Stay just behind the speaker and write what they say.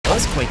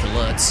earthquake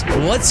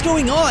alerts. What's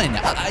going on?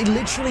 I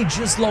literally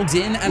just logged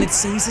in and it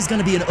says there's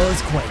gonna be an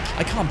earthquake.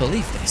 I can't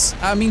believe this.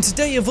 I mean,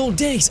 today of all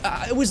days,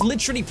 I was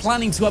literally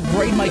planning to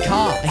upgrade my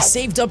car. I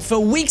saved up for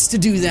weeks to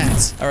do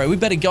that. All right, we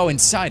better go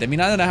inside. I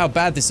mean, I don't know how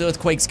bad this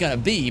earthquake's gonna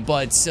be,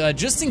 but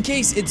just in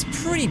case it's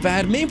pretty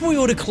bad, maybe we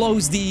ought to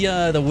close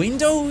the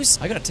windows.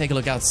 I gotta take a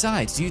look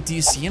outside. Do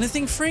you see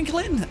anything,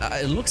 Franklin?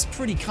 It looks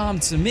pretty calm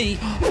to me.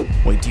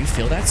 Wait, do you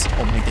feel that?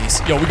 Oh my days.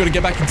 Yo, we gotta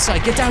get back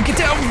inside. Get down, get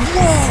down.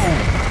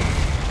 Whoa!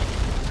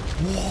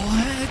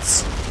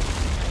 What?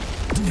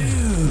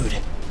 Dude,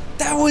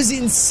 that was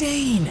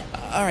insane.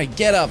 All right,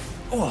 get up.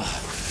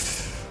 Oh.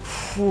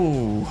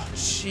 Ooh,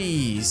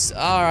 jeez.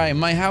 All right,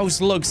 my house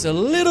looks a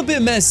little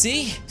bit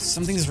messy.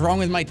 Something's wrong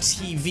with my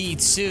TV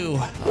too.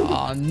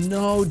 Oh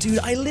no, dude,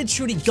 I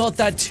literally got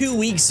that 2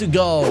 weeks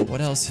ago. What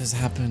else has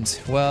happened?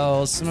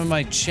 Well, some of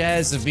my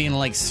chairs have been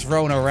like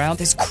thrown around.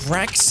 There's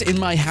cracks in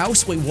my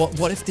house. Wait,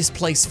 what if this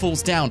place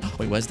falls down?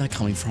 Wait, where's that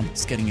coming from?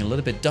 It's getting a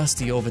little bit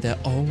dusty over there.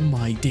 Oh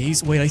my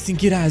days. Wait, I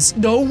think it has.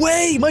 No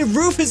way, my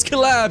roof has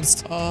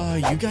collapsed. Oh,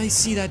 you guys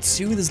see that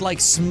too? There's like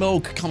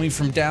smoke coming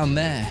from down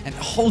there. And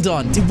hold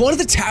on, did one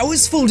of the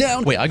towers fall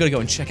down? Wait, I gotta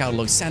go and check out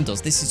Los Santos.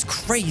 This is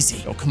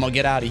crazy. Oh, come on,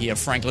 get out of here,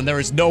 Franklin. There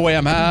is no way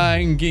I'm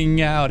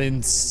hanging out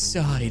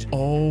inside.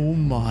 Oh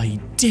my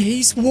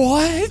days.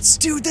 What?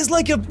 Dude, there's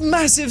like a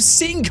massive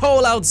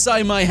sinkhole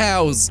outside my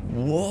house.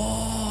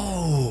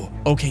 Whoa.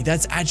 Okay,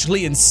 that's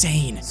actually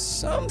insane.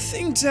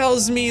 Something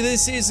tells me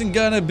this isn't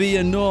gonna be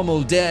a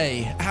normal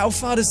day. How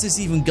far does this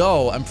even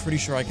go? I'm pretty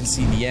sure I can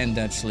see the end,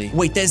 actually.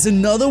 Wait, there's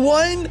another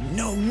one?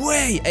 No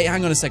way. Hey,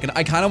 hang on a second.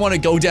 I kind of want to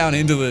go down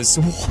into this.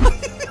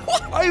 What?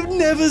 I've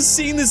never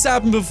seen this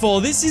happen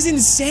before. This is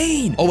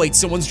insane. Oh, wait,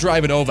 someone's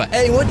driving over.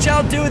 Hey, watch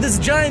out, dude. This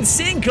giant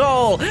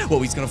sinkhole. Whoa,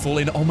 he's gonna fall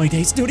in. Oh, my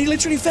days. Dude, he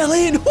literally fell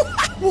in.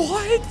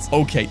 What?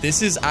 Okay,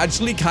 this is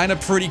actually kind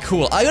of pretty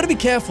cool. I gotta be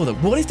careful, though.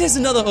 What if there's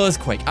another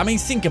earthquake? I mean,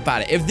 think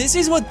about it. If this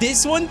is what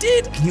this one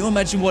did, can you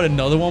imagine what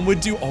another one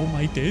would do? Oh,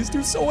 my days,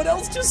 dude. Someone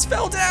else just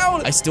fell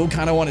down. I still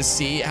kind of want to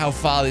see how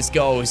far this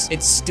goes.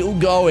 It's still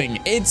going.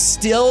 It's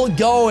still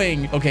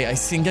going. Okay, I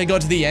think I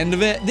got to the end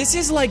of it. This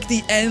is like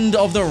the end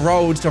of the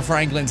road to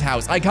Franklin's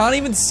house. I can't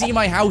even see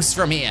my house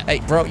from here. Hey,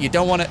 bro, you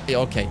don't want to...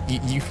 Okay,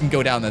 you can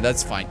go down there.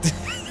 That's fine.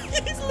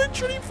 He's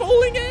literally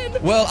falling in.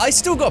 Well, I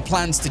still got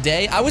plans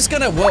today. I was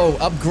gonna,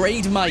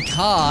 upgrade my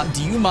car.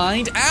 Do you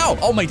mind? Ow!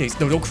 Oh my days.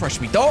 No, don't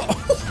crush me. Don't.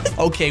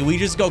 Okay, we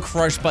just got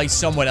crushed by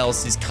someone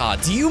else's car.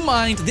 Do you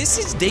mind? This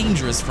is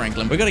dangerous,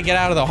 Franklin. We're gonna get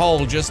out of the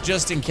hole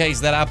just in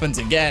case that happens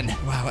again.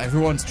 Wow,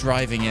 everyone's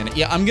driving in.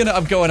 Yeah, I'm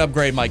gonna go and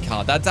upgrade my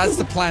car. That's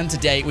the plan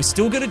today. We're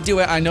still gonna do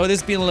it. I know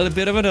there's been a little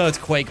bit of an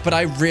earthquake, but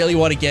I really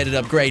want to get it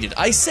upgraded.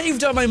 I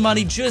saved up my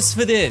money just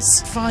for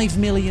this. $5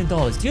 million. Do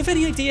you have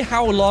any idea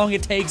how long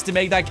it takes to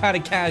make that kind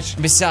of cash?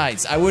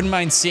 Besides, I wouldn't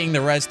mind seeing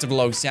the rest of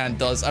Los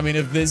Santos. I mean,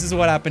 if this is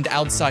what happened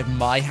outside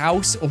my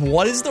house,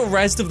 what does the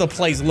rest of the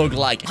place look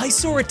like? I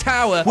saw a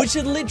tower which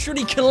had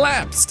literally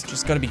collapsed.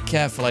 Just gotta be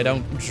careful I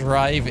don't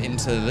drive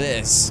into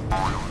this.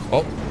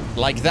 Oh,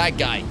 like that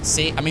guy.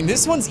 See, I mean,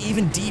 this one's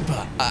even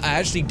deeper. I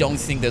actually don't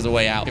think there's a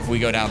way out if we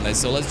go down there,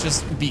 so let's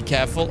just be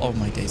careful. Oh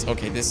my days.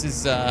 Okay, this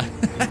is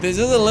this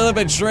is a little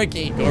bit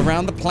tricky. Go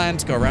around the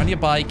plant, go around your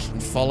bike,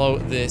 and follow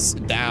this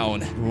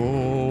down.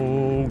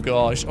 Oh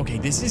gosh. Okay,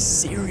 this is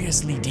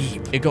seriously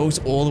deep. It goes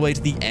all the way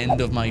to the end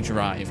of my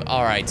drive.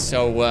 All right,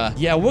 so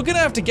yeah, we're gonna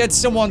have to get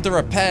someone to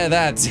repair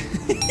that.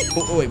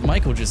 Oh, wait,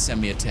 Michael just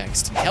sent me a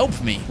text.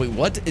 Help me. Wait,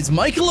 what? Is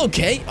Michael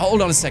okay?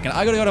 Hold on a second.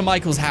 I gotta go to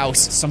Michael's house.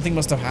 Something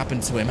must have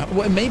happened to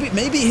him.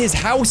 Maybe his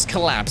house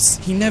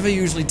collapsed. He never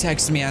usually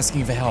texts me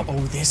asking for help. Oh,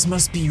 this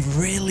must be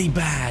really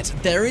bad.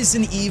 There is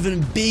an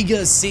even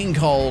bigger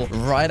sinkhole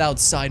right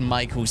outside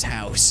Michael's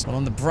house. But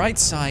on the bright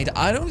side,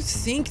 I don't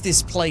think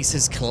this place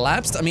has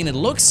collapsed. I mean, it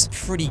looks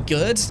pretty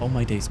good. Oh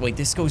my days. Wait,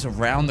 this goes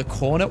around the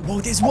corner.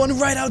 Whoa, there's one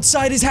right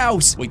outside his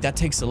house. Wait, that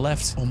takes a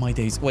left. Oh my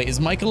days. Wait, is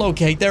Michael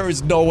okay? There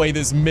is no way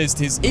this missed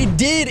his... It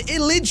did.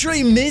 It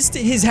literally missed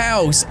his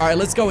house. All right,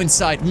 let's go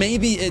inside.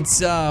 Maybe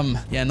it's,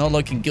 yeah, not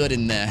looking good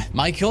in there.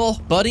 Michael,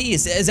 buddy,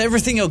 is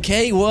everything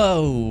okay?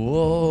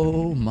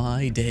 Whoa,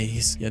 my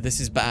days. Yeah, this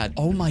is bad.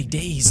 Oh my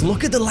days.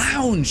 Look at the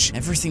lounge.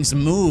 Everything's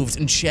moved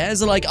and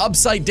chairs are like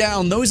upside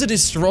down. Those are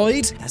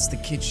destroyed. That's the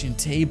kitchen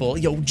table.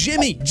 Yo,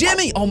 Jimmy.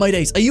 Oh my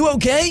days. Are you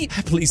okay?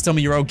 Please tell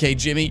me you're okay,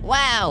 Jimmy.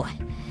 Wow.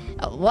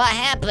 What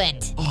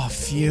happened? Oh,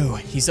 phew.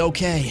 He's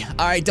okay.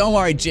 All right, don't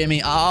worry,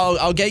 Jimmy.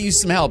 I'll get you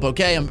some help,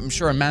 okay? I'm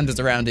sure Amanda's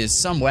around here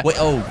somewhere. Wait,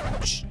 oh,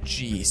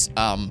 jeez.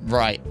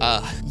 Right.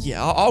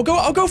 Yeah, I'll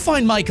go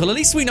find Michael. At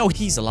least we know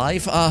he's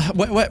alive.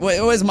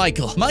 Where's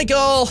Michael?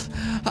 Michael!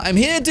 I'm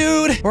here,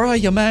 dude. Where are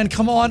you, man?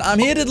 Come on. I'm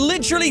here to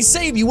literally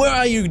save you. Where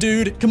are you,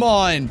 dude? Come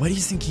on. Where do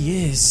you think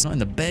he is? Not in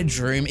the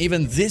bedroom.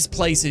 Even this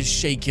place is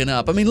shaken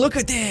up. I mean, look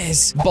at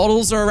this.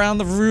 Bottles are around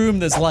the room.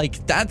 There's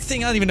like that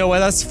thing. I don't even know where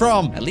that's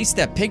from. At least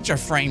that picture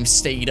frame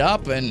stayed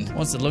up. And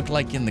what's it look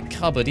like in the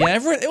cupboard? Yeah,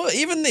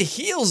 even the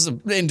heels are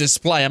in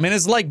display. I mean,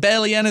 it's like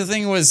barely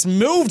anything was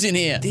moved in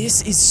here.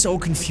 This is That's so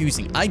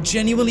confusing. I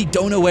genuinely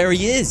don't know where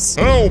he is.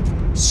 Help!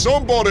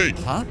 Somebody!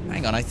 Huh?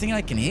 Hang on, I think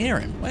I can hear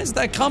him. Where's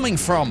that coming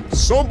from?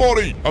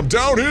 Somebody! I'm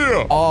down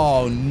here!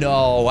 Oh,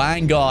 no.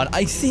 Hang on.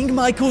 I think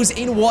Michael's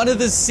in one of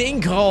the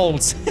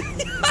sinkholes.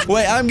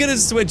 Wait, I'm gonna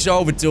switch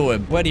over to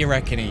him. Where do you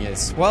reckon he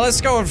is? Well, let's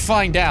go and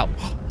find out.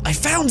 I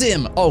found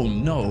him! Oh,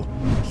 no.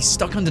 He's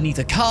stuck underneath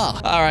a car.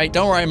 All right,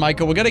 don't worry,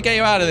 Michael. We're gonna get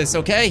you out of this,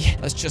 okay?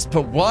 Let's just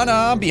put one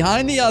arm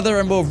behind the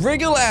other and we'll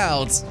wriggle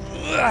out.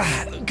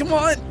 Ugh, come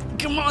on.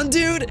 Come on,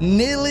 dude.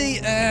 Nearly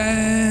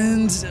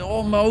and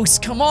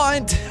almost. Come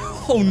on.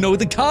 Oh, no,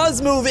 the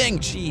car's moving.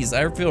 Jeez,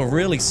 I feel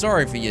really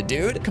sorry for you,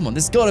 dude. Come on,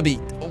 there's gotta be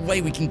a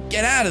way we can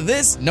get out of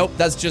this. Nope,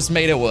 that's just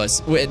made it worse.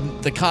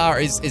 The car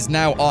is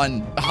now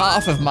on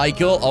half of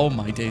Michael. Oh,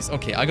 my days.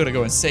 Okay, I gotta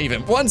go and save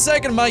him. 1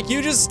 second, Mike.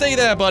 You just stay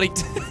there, buddy.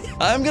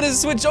 I'm gonna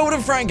switch over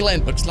to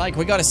Franklin. Looks like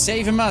we gotta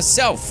save him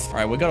ourselves. All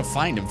right, we gotta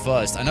find him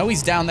first. I know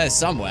he's down there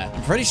somewhere.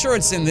 I'm pretty sure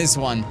it's in this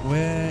one.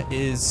 Where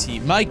is he?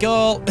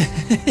 Michael!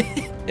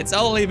 It's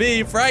only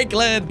me,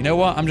 Franklin. You know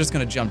what? I'm just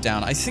gonna jump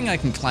down. I think I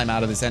can climb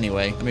out of this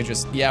anyway. Let me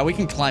just, yeah, we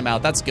can climb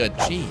out. That's good.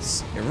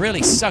 Jeez, it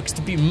really sucks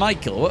to be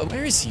Michael.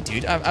 Where is he,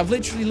 dude? I've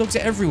literally looked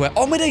everywhere.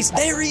 Oh my days,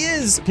 there he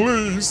is.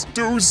 Please,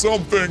 do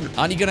something.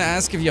 Aren't you gonna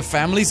ask if your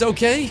family's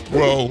okay?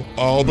 Well,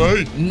 are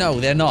they? No,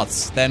 they're not.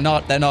 They're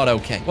not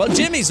okay. Well,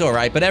 Jimmy's all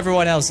right, but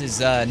everyone else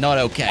is not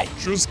okay.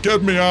 Just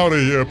get me out of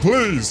here,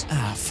 please.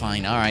 Ah,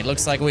 fine. All right,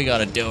 looks like we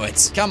gotta do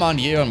it. Come on,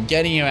 you. I'm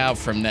getting you out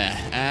from there.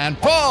 And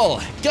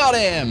Paul, got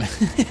him.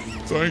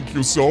 Thank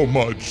you so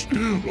much.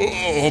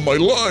 Oh, my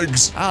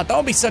legs. Ah,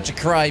 don't be such a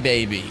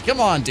crybaby. Come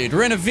on, dude.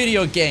 We're in a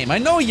video game. I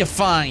know you're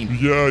fine.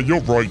 Yeah,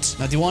 you're right.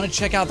 Now, do you want to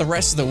check out the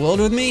rest of the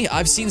world with me?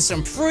 I've seen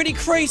some pretty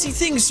crazy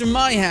things from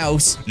my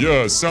house.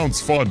 Yeah,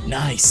 sounds fun.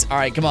 Nice. All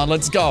right, come on.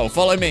 Let's go.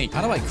 Follow me.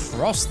 How do I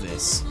cross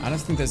this? I don't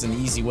think there's an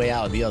easy way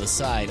out of the other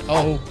side.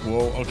 Oh,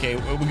 whoa. Okay,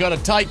 we got a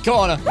tight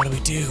corner. What do we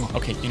do?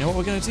 Okay, you know what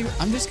we're going to do?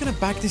 I'm just going to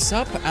back this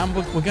up, and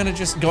we're going to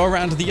just go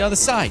around to the other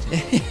side.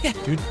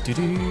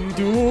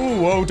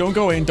 Whoa, don't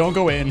go in. Don't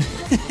go in.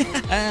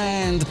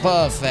 And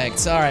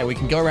perfect. All right, we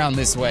can go around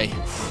this way.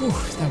 Whew,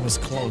 that was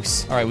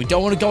close. All right, we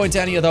don't want to go into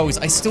any of those.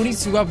 I still need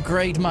to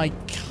upgrade my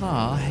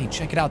car. Hey,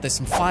 check it out. There's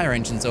some fire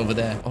engines over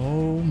there.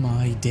 Oh,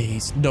 my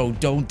days. No,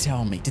 don't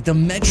tell me. Did the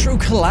metro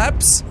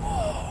collapse?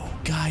 Whoa,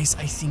 guys,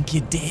 I think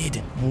it did.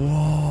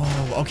 Whoa.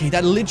 Okay,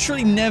 that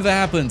literally never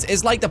happens.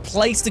 It's like the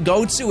place to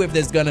go to if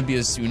there's gonna be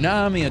a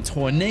tsunami, a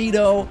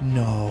tornado.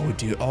 No,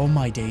 dude. Oh,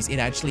 my days. It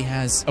actually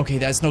has. Okay,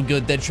 that's no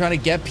good. They're trying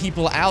to get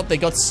people out. They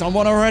got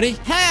someone already.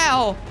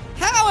 How?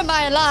 How am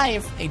I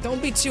alive? Hey,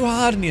 don't be too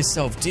hard on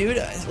yourself, dude.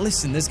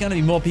 Listen, there's gonna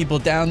be more people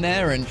down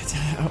there, and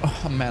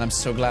oh man, I'm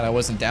so glad I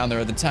wasn't down there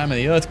at the time of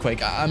the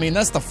earthquake. I mean,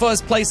 that's the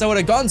first place I would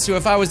have gone to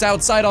if I was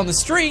outside on the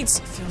streets.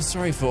 I feel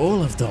sorry for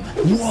all of them.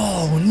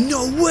 Whoa,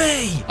 no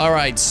way! All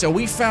right, so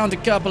we found a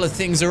couple of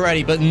things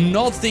already, but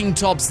nothing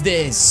tops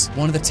this.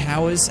 One of the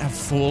towers have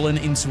fallen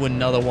into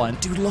another one.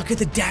 Dude, look at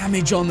the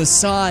damage on the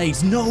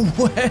sides. No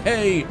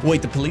way!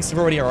 Wait, the police have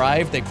already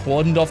arrived. They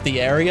cordoned off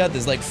the area.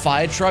 There's like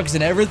fire trucks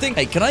and everything.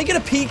 Hey, can I get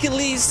a peek at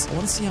least? I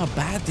want to see how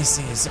bad this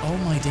is. Oh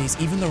my days,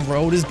 even the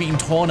road is being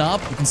torn up.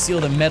 You can see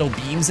all the metal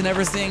beams and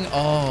everything.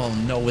 Oh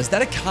no, was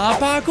that a car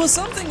park or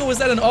something? Or was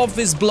that an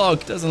office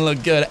block? Doesn't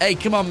look good. Hey,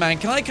 come on, man.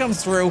 Can I come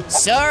through?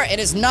 Sir, it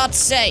is not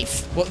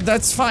safe. Well,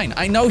 that's fine.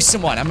 I know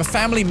someone. I'm a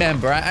family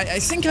member. I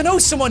think I know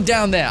someone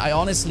down there. I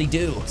honestly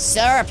do.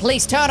 Sir,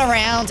 please turn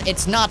around.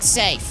 It's not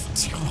safe.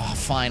 Oh,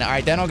 fine. All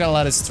right, they're not gonna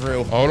let us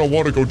through. I don't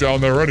want to go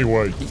down there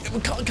anyway.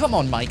 Come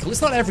on, Michael.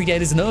 It's not every day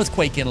there's an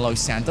earthquake in Los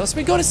Santos.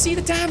 We gotta see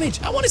the damage.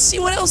 I want to see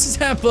what else has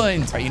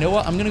happened. All right, you know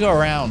what? I'm gonna go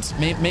around.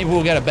 Maybe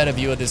we'll get a better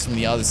view of this from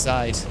the other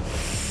side.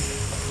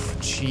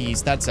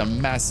 Jeez, that's a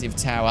massive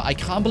tower. I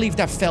can't believe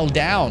that fell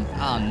down.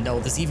 Oh, no,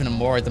 there's even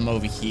more of them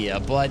over here.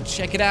 But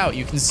check it out.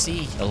 You can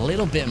see a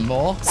little bit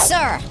more.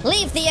 Sir,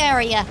 leave the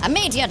area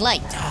immediately.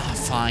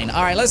 Ah, fine.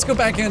 All right, let's go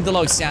back into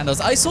Los Santos.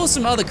 I saw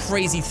some other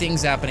crazy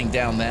things happening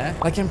down there.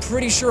 Like, I'm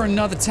pretty sure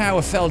another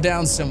tower fell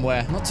down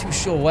somewhere. I'm not too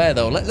sure where,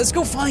 though. Let's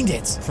go find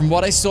it. From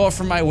what I saw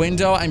from my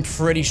window, I'm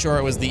pretty sure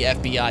it was the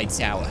FBI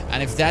tower.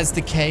 And if that's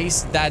the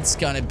case, that's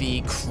gonna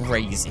be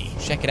crazy.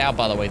 Check it out,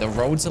 by the way. The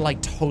roads are,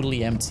 like,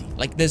 totally empty.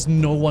 Like, there's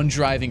no one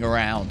driving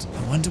around.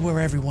 I wonder where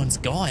everyone's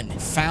gone.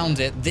 Found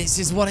it. This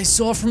is what I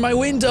saw from my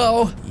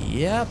window.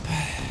 Yep.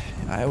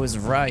 I was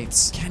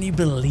right. Can you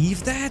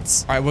believe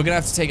that? All right, we're gonna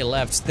have to take a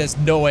left. There's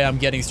no way I'm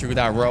getting through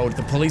that road.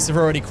 The police have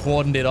already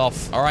cordoned it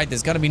off. All right,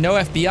 there's gonna be no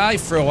FBI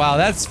for a while,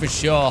 that's for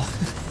sure.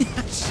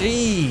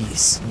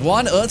 Jeez.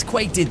 One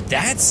earthquake did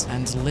that?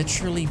 And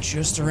literally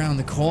just around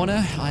the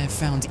corner, I have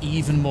found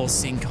even more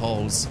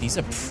sinkholes. These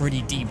are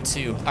pretty deep,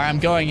 too. All right, I'm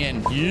going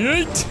in.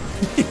 Yeet.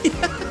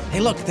 Hey,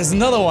 look, there's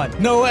another one.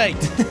 No way.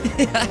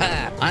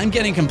 I'm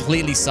getting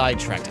completely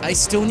sidetracked. I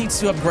still need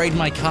to upgrade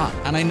my car.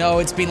 And I know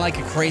it's been like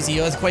a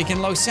crazy earthquake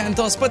in Los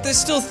Santos, but there's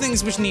still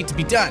things which need to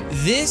be done.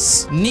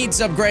 This needs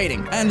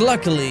upgrading. And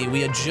luckily,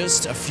 we are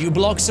just a few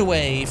blocks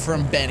away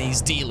from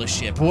Benny's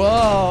dealership.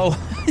 Whoa.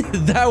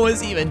 That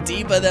was even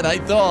deeper than I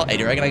thought. Hey,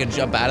 do you reckon I can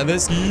jump out of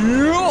this?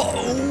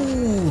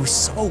 Ooh, Ooh,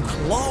 so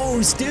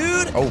close,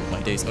 dude. Oh,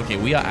 my days. Okay,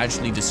 we are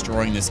actually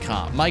destroying this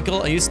car.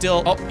 Michael, are you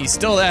still... Oh, he's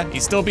still there.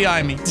 He's still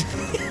behind me.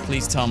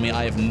 Please tell me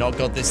I have not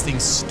got this thing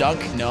stuck.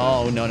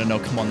 No.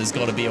 Come on, there's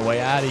got to be a way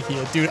out of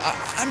here. Dude,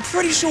 I'm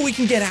pretty sure we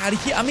can get out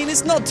of here. I mean,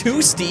 it's not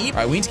too steep.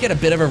 All right, we need to get a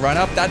bit of a run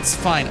up. That's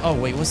fine. Oh,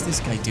 wait, what's this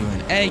guy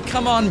doing? Hey,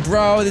 come on,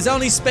 bro. There's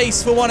only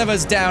space for one of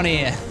us down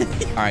here.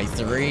 All right,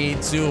 3,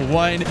 2,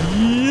 1.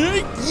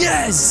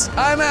 Yes!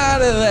 I'm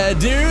out of there,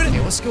 dude. Hey,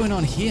 what's going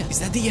on here? Is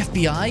that the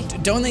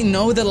FBI? Don't they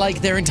know that,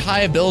 like, their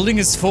entire building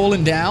has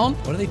fallen down?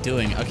 What are they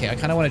doing? Okay, I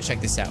kind of want to check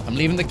this out. I'm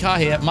leaving the car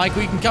here.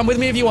 Michael, you can come with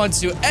me if you want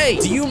to. Hey,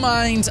 do you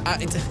mind?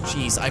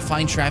 Jeez, I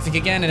find traffic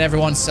again and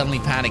everyone's suddenly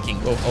panicking.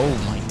 Oh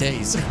my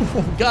days.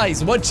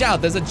 Guys, watch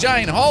out. There's a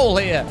giant hole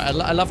here. I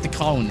love the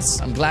cones.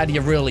 I'm glad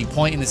you're really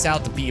pointing this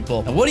out to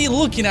people. And what are you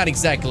looking at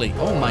exactly?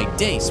 Oh my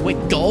days. Wait,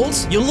 gold?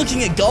 You're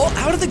looking at gold?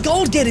 How did the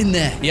gold get in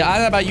there? Yeah, I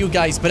don't know about you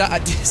guys,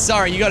 but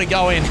sorry, you gotta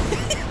go in.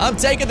 I'm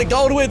taking the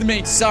gold with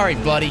me. Sorry,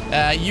 buddy.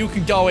 You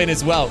can go in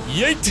as well.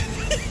 Yeet.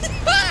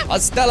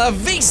 Hasta la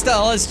vista.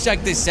 Let's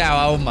check this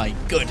out. Oh my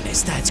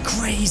goodness, that's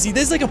crazy.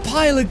 There's like a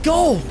pile of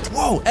gold.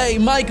 Whoa. Hey,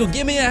 Michael,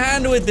 give me a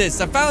hand with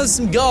this. I found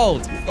some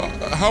gold.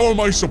 How am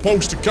I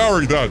supposed to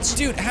carry that?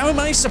 Dude, how am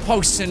I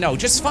supposed to know?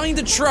 Just find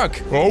the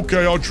truck.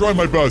 Okay, I'll try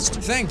my best.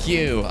 Thank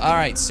you. All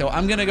right, so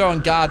I'm gonna go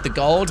and guard the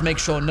gold, make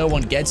sure no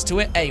one gets to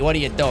it. Hey, what are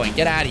you doing?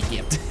 Get out of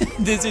here.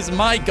 This is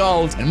my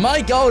gold, and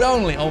my gold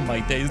only. Oh my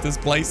days, this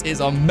place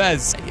is a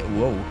mess. Hey,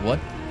 whoa, what?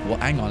 Well,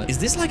 hang on. Is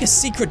this like a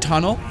secret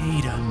tunnel?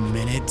 Wait a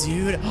minute,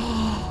 dude.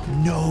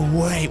 No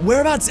way.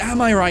 Whereabouts am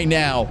I right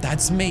now?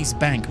 That's Maze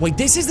Bank. Wait,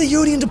 this is the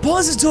Union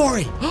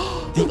Depository.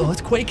 The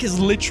earthquake has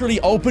literally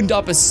opened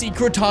up a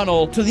secret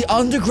tunnel to the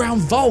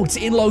underground vault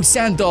in Los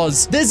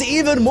Santos. There's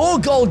even more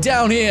gold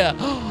down here.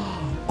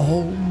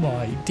 Oh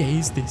my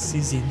days, this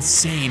is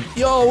insane.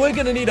 Yo, we're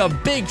gonna need a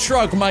big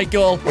truck,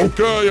 Michael.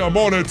 Okay, I'm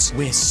on it.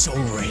 We're so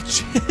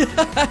rich.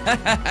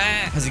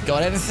 Has he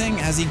got anything?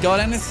 Has he got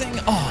anything?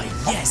 Oh,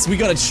 yes, we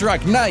got a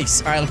truck.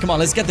 Nice. All right, come on,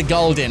 let's get the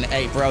gold in.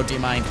 Hey, bro, do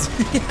you mind?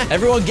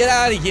 Everyone get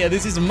out of here.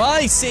 This is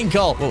my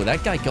sinkhole. Oh,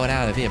 that guy got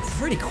out of here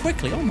pretty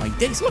quickly. Oh my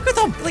days, look at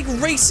them, like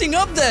racing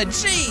up there.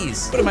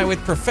 Jeez. What am I with,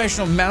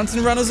 professional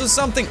mountain runners or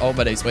something? Oh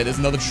my days, wait, there's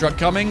another truck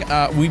coming.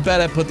 We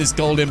better put this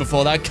gold in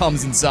before that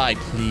comes inside.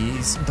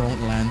 Please.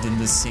 Don't land in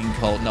the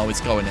sinkhole. No, it's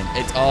going in.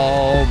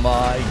 Oh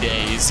my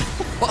days.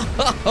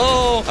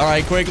 All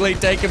right, quickly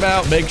take him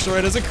out. Make sure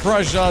it doesn't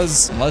crush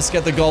us. Let's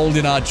get the gold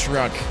in our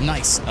truck.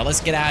 Nice. Now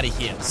let's get out of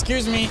here.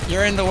 Excuse me,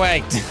 you're in the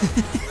way.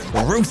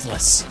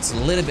 Ruthless. It's a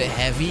little bit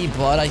heavy,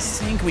 but I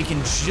think we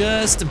can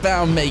just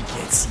about make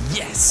it.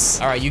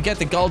 Yes. All right, you get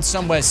the gold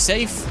somewhere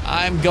safe.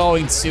 I'm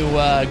going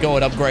to go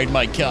and upgrade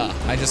my car.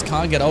 I just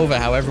can't get over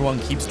how everyone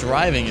keeps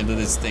driving into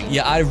this thing.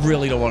 Yeah, I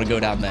really don't want to go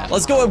down there.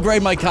 Let's go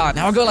upgrade my car.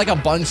 Now I've got like a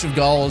bunch of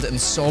gold and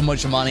so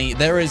much money.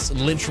 There is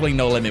literally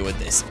no limit with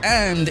this.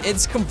 And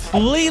it's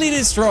completely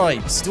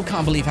destroyed. Still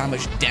can't believe how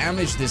much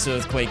damage this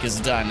earthquake has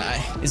done.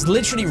 It's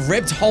literally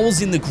ripped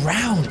holes in the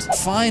ground.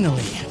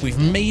 Finally, we've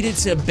made it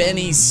to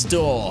Benny's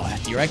store.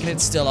 Do you reckon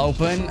it's still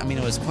open? I mean,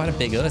 it was quite a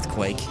big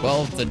earthquake.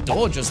 Well, the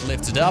door just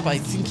lifted up. I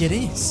think it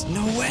is.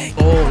 No way.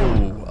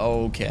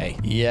 Oh, okay.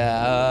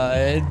 Yeah,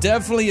 it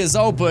definitely is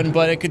open,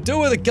 but it could do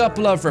with a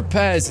couple of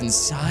repairs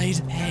inside.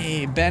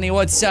 Hey, Benny,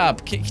 what's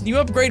up? Can you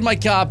upgrade my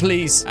car,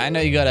 please? I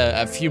know you got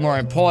a few more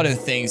important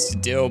things to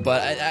do,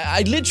 but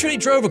I literally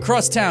drove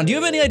across town. Do you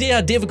have any idea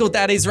how difficult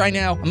that is right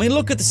now? I mean,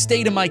 look at the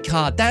state of my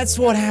car. That's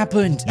what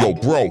happened. Yo,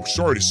 bro,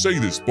 sorry to say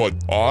this, but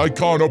I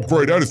can't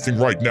upgrade anything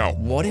right now.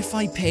 What if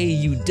I pay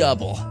you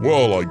double?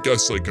 Well, I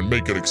guess I can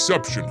make an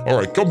exception. All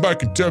right, come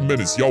back in 10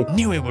 minutes, yo.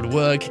 Knew it would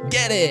work.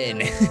 Get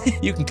in.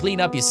 You can clean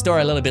up your store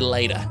a little bit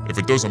later. If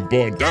it doesn't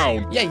burn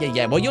down.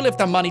 Yeah. Well, you'll have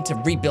the money to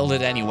rebuild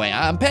it anyway.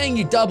 I'm paying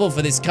you double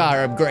for this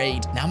car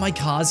upgrade. Now my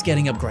car's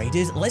getting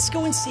upgraded. Let's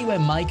go and see where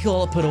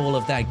Michael put all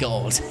of that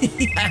gold.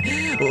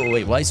 Oh,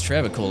 wait, why is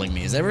Trevor calling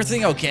me? Is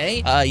everything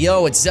okay?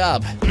 Yo, what's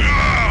up?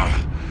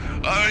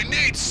 I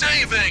need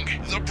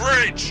saving. The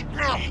bridge.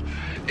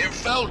 It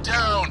fell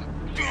down.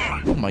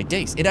 Oh my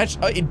days. It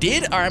actually, it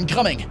did? All right, I'm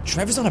coming.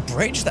 Trevor's on a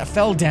bridge that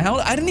fell down?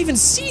 I didn't even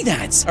see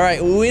that. All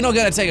right, we're not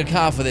gonna take a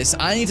car for this.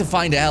 I need to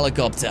find a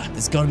helicopter.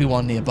 There's gotta be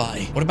one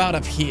nearby. What about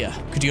up here?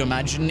 Could you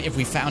imagine if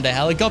we found a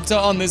helicopter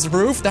on this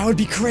roof? That would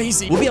be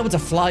crazy. We'll be able to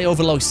fly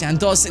over Los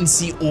Santos and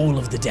see all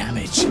of the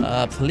damage.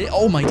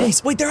 Oh my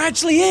days. Wait, there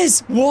actually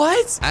is.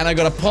 What? And I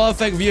got a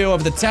perfect view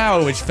of the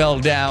tower which fell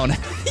down.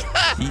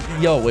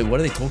 Yo, wait, what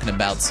are they talking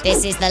about?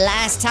 This is the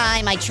last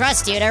time I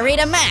trust you to read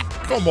a map.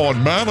 Come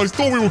on, man. I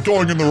thought we were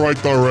going in the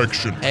right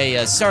direction.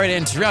 Hey, sorry to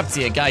interrupt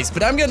you guys,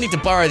 but I'm gonna need to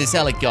borrow this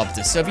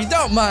helicopter. So if you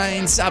don't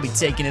mind, I'll be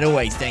taking it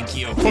away. Thank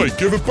you. Hey,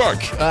 give it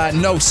back.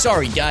 No,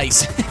 sorry,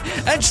 guys.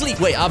 Actually,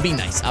 wait, I'll be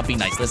nice.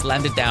 Let's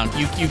land it down.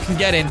 You can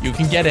get in. You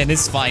can get in.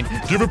 It's fine.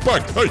 Give it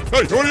back. Hey,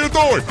 what are you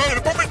doing? Hey,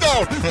 put me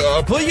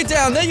down. Pull you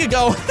down. There you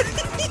go.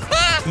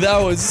 That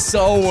was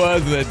so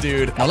worth it,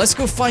 dude. Now let's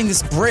go find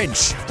this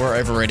bridge,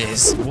 wherever it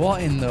is.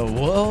 What in the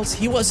world?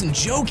 He wasn't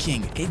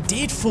joking. It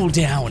did fall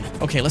down.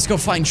 Okay, let's go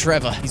find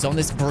Trevor. He's on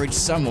this bridge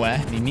somewhere,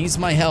 and he needs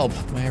my help.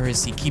 Where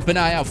is he? Keep an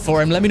eye out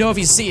for him. Let me know if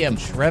you see him.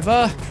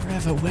 Trevor?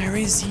 Trevor, where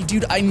is he?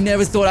 Dude, I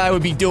never thought I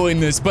would be doing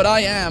this, but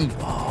I am.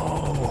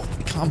 Whoa.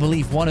 I can't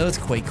believe one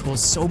earthquake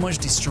caused so much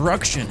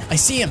destruction. I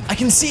see him. I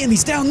can see him.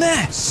 He's down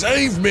there.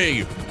 Save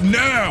me!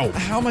 Now!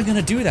 How am I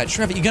gonna do that,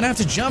 Trevor? You're gonna have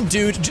to jump,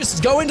 dude.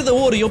 Just go into the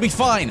water. You'll be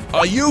fine.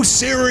 Are you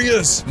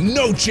serious?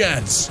 No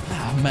chance!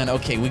 Oh, man,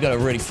 okay, we gotta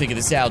really figure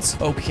this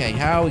out. Okay,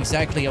 how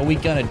exactly are we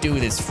gonna do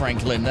this,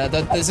 Franklin?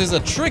 This is a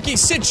tricky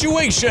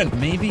situation.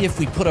 Maybe if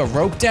we put a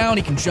rope down,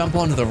 he can jump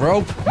onto the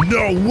rope.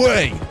 No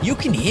way! You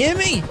can hear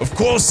me? Of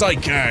course I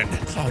can!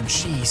 Oh,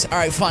 jeez. All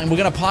right, fine. We're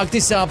gonna park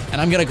this up,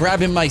 and I'm gonna grab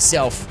him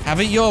myself. Have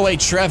it your way,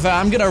 Trevor.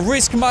 I'm gonna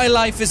risk my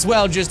life as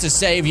well just to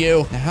save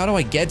you. Now, how do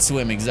I get to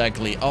him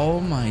exactly? Oh,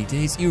 my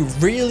days. You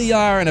really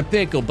are in a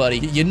pickle, buddy.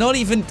 You're not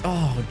even...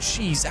 Oh,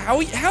 jeez.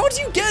 How did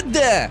you get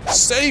there?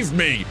 Save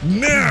me!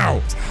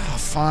 Now! Oh,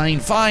 fine.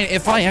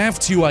 If I have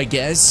to, I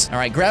guess. All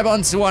right, grab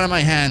onto one of my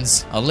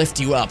hands. I'll lift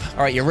you up.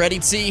 All right, you ready,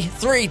 T?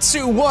 3,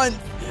 2, 1.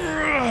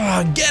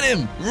 Get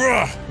him!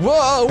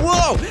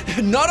 Whoa!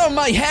 Not on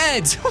my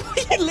head!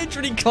 He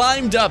literally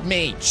climbed up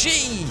me.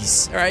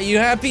 Jeez. All right, you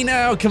happy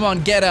now? Come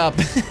on, get up.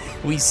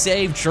 We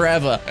saved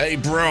Trevor. Hey,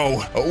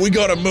 bro, we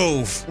gotta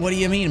move. What do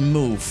you mean,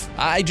 move?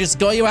 I just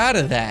got you out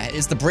of there.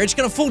 Is the bridge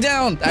gonna fall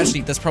down?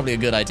 Actually, that's probably a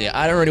good idea.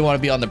 I don't really want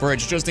to be on the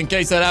bridge, just in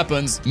case that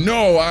happens.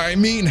 No, I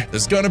mean,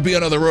 there's gonna be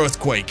another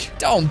earthquake.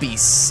 Don't be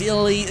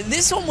silly.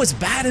 This one was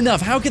bad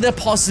enough. How could there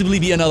possibly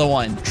be another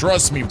one?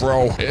 Trust me,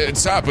 bro.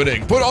 It's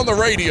happening. Put on the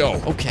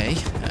radio. Okay.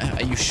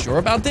 Are you sure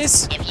about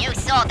this? If you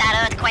thought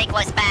that earthquake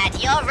was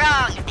bad, you're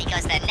wrong,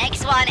 because the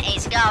next one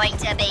is going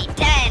to be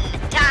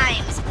 10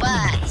 times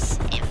worse.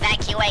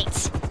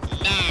 Evacuate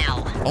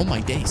now. Oh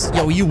my days.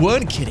 Yo, you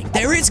weren't kidding.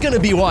 There is gonna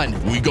be one.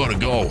 We gotta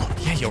go.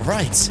 Yeah, you're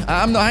right.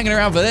 I'm not hanging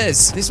around for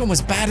this. This one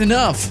was bad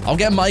enough. I'll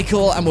get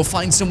Michael and we'll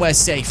find somewhere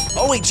safe.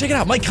 Oh wait, check it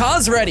out. My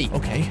car's ready.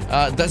 Okay,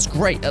 that's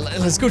great.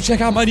 Let's go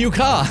check out my new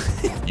car.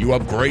 You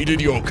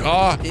upgraded your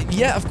car?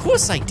 Yeah, of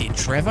course I did,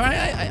 Trevor.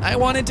 I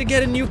wanted to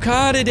get a new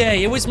car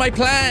today. It was my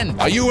plan.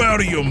 Are you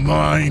out of your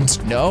mind?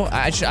 No,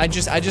 I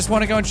just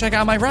want to go and check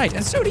out my ride.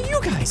 And so do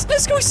you guys.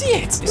 Let's go see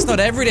it. It's not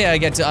every day I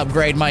get to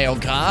upgrade my own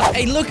car.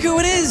 Hey, look who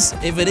it is.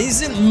 If it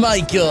isn't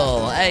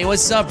Michael. Hey,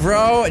 what's up,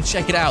 bro?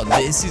 Check it out.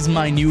 This is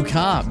my new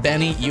car.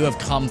 Benny, you have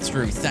come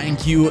through.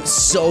 Thank you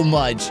so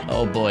much.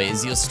 Oh boy,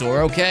 is your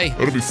store okay?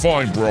 It'll be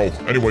fine, bro.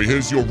 Anyway,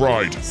 here's your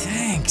ride.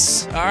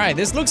 Thanks. All right,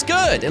 this looks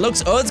good. It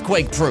looks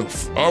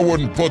earthquake-proof. I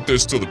wouldn't put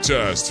this to the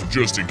test,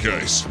 just in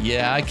case.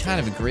 Yeah, I kind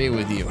of agree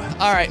with you.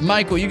 All right,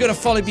 Michael, you gonna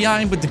follow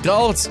behind with the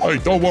gold? Hey,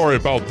 don't worry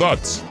about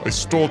that. I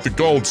stored the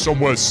gold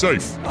somewhere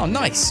safe. Oh,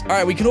 nice. All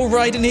right, we can all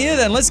ride in here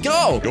then. Let's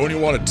go. Don't you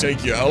want to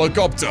take your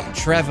helicopter?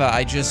 Trevor,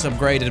 I just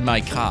upgraded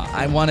my car.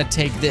 I want to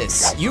take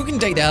this. You can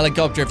take the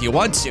helicopter if you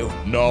want to.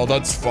 No,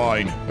 that's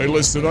fine. Hey,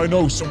 listen, I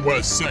know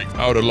somewhere safe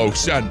out of Los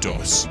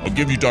Santos. I'll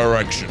give you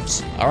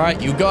directions. All right,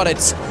 you got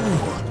it.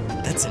 Ooh.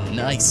 That's a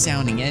nice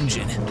sounding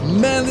engine.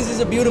 Man, this is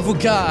a beautiful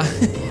car.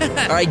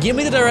 All right, give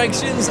me the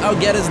directions. I'll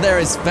get us there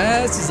as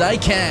fast as I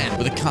can.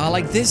 With a car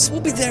like this,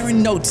 we'll be there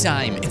in no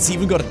time. It's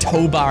even got a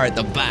tow bar at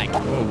the back.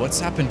 Whoa,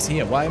 what's happened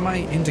here? Why am I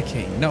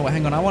indicating? No,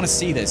 hang on. I want to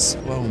see this.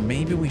 Whoa,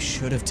 maybe we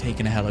should have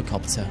taken a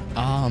helicopter.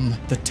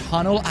 The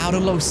tunnel out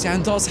of Los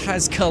Santos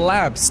has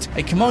collapsed.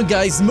 Hey, come on,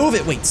 guys. Move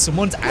it. Wait,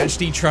 someone's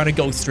actually trying to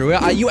go through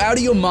it. Are you out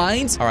of your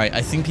mind? All right,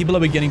 I think people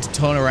are beginning to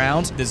turn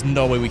around. There's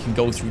no way we can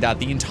go through that.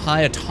 The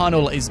entire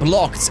tunnel is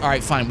blocked. All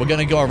right, fine. We're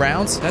gonna go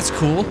around. That's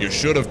cool. You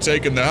should have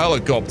taken the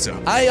helicopter.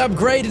 I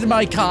upgraded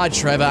my car,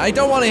 Trevor. I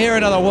don't want to hear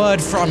another word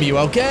from you,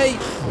 okay?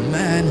 Oh,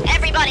 man.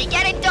 Everybody,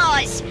 get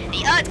indoors.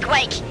 The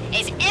earthquake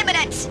is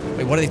imminent.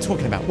 Wait, what are they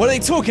talking about? What are they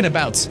talking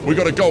about? We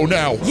gotta go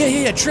now.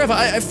 Yeah, Trevor.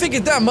 I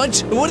figured that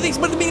much. What do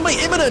they mean by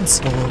imminent?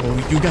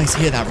 Whoa, you guys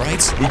hear that,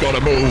 right? We gotta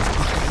move.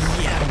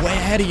 Yeah, way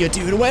ahead of you,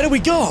 dude. Where do we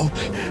go?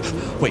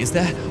 Wait, is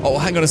there? Oh,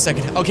 hang on a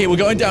second. Okay, we're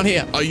going down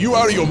here. Are you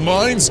out of your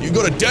minds? You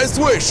got a death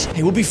wish?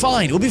 Hey, we'll be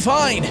fine. We'll be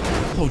fine.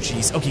 Oh,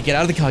 jeez. Okay, get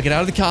out of the car. Get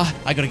out of the car.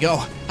 I gotta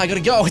go. I gotta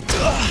go. Whoa.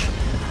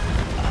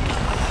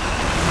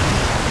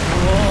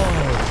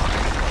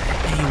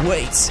 Hey,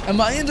 wait. Am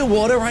I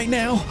underwater right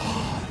now?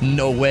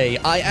 No way.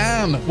 I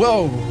am.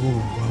 Whoa.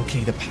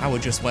 Okay, the power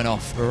just went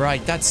off.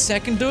 Right, that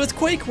second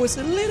earthquake was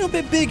a little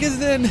bit bigger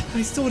than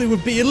I thought it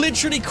would be. It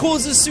literally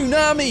caused a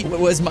tsunami.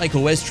 Where's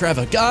Michael? Where's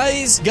Trevor?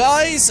 Guys?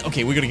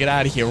 Okay, we're gonna get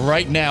out of here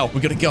right now.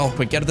 We're gonna go.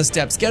 Quick, get to the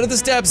steps. Get to the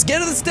steps. Get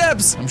to the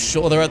steps. I'm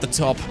sure they're at the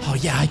top. Oh,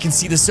 yeah, I can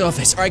see the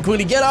surface. All right,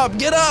 quickly, get up.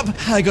 Get up.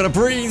 I gotta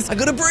breathe. I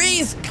gotta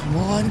breathe. Come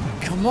on.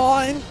 Come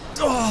on.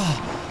 Oh,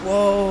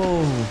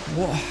 whoa.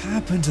 What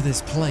happened to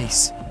this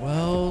place?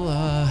 Well,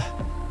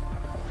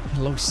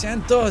 Los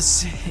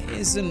Santos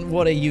isn't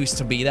what it used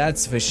to be,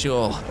 that's for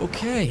sure.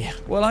 Okay,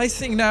 well, I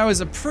think now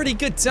is a pretty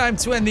good time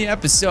to end the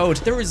episode.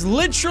 There is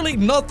literally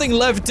nothing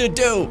left to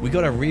do. We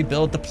gotta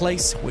rebuild the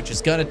place, which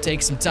is gonna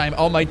take some time.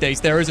 Oh my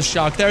days, there is a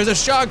shark. There's a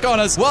shark on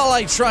us. While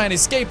I try and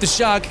escape the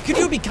shark, could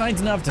you be kind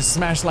enough to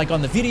smash like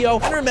on the video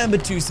and remember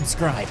to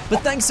subscribe. But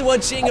thanks for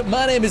watching.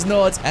 My name is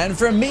Nought, and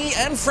from me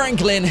and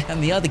Franklin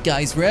and the other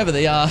guys wherever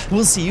they are,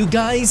 we'll see you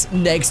guys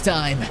next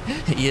time.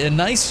 Yeah,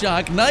 nice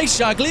shark,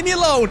 leave me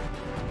alone.